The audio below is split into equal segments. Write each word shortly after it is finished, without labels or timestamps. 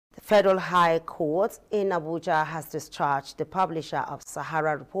Federal High Court in Abuja has discharged the publisher of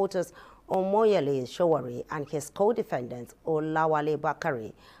Sahara Reporters Omoyele Sowore and his co-defendant Olawale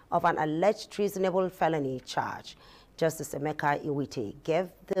Bakari of an alleged treasonable felony charge. Justice Emeka Iwite gave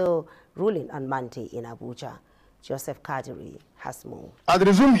the ruling on Monday in Abuja. Joseph Kadiri has more. At the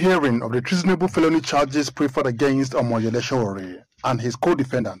resumed hearing of the treasonable felony charges preferred against Omoyele Sowore and his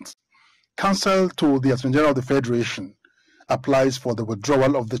co-defendants, counsel to the Attorney General of the Federation applies for the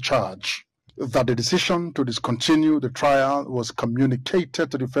withdrawal of the charge. That the decision to discontinue the trial was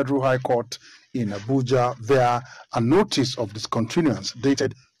communicated to the Federal High Court in Abuja via a notice of discontinuance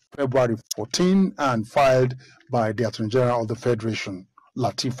dated February 14 and filed by the Attorney General of the Federation,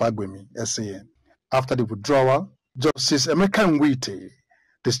 Lateef Fagbemi, SAN. After the withdrawal, Justice Emeka Iwite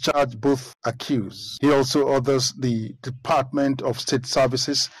discharged both accused. He also orders the Department of State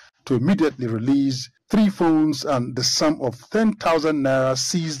Services to immediately release 3 phones and the sum of 10,000 naira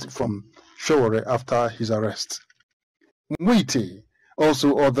seized from Sowore after his arrest. Iwite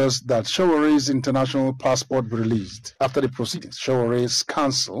also orders that Sowore's international passport be released. After the proceedings, Sowore's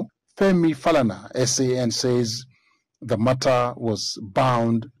counsel, Femi Falana, SAN, says the matter was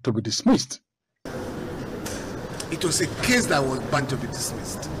bound to be dismissed. It was a case that was bound to be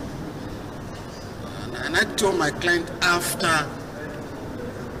dismissed. And I told my client after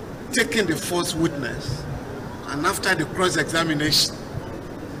taking the first witness and after the cross-examination,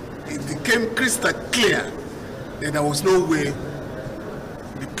 it became crystal clear that there was no way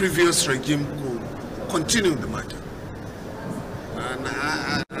the previous regime could continue the matter.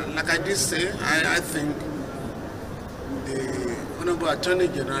 And like I did say, I think the Honorable Attorney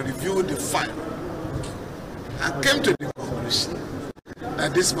General reviewed the file and came to the conclusion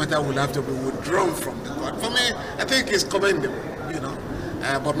that this matter will have to be withdrawn from the court. For me, I think it's commendable, you know.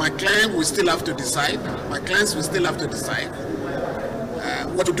 But my client will still have to decide. My clients will still have to decide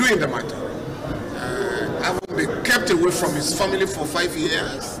what to do in the matter. Having been kept away from his family for 5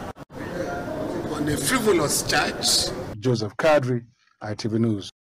 years on a frivolous charge. Joseph Kadri, ITV News.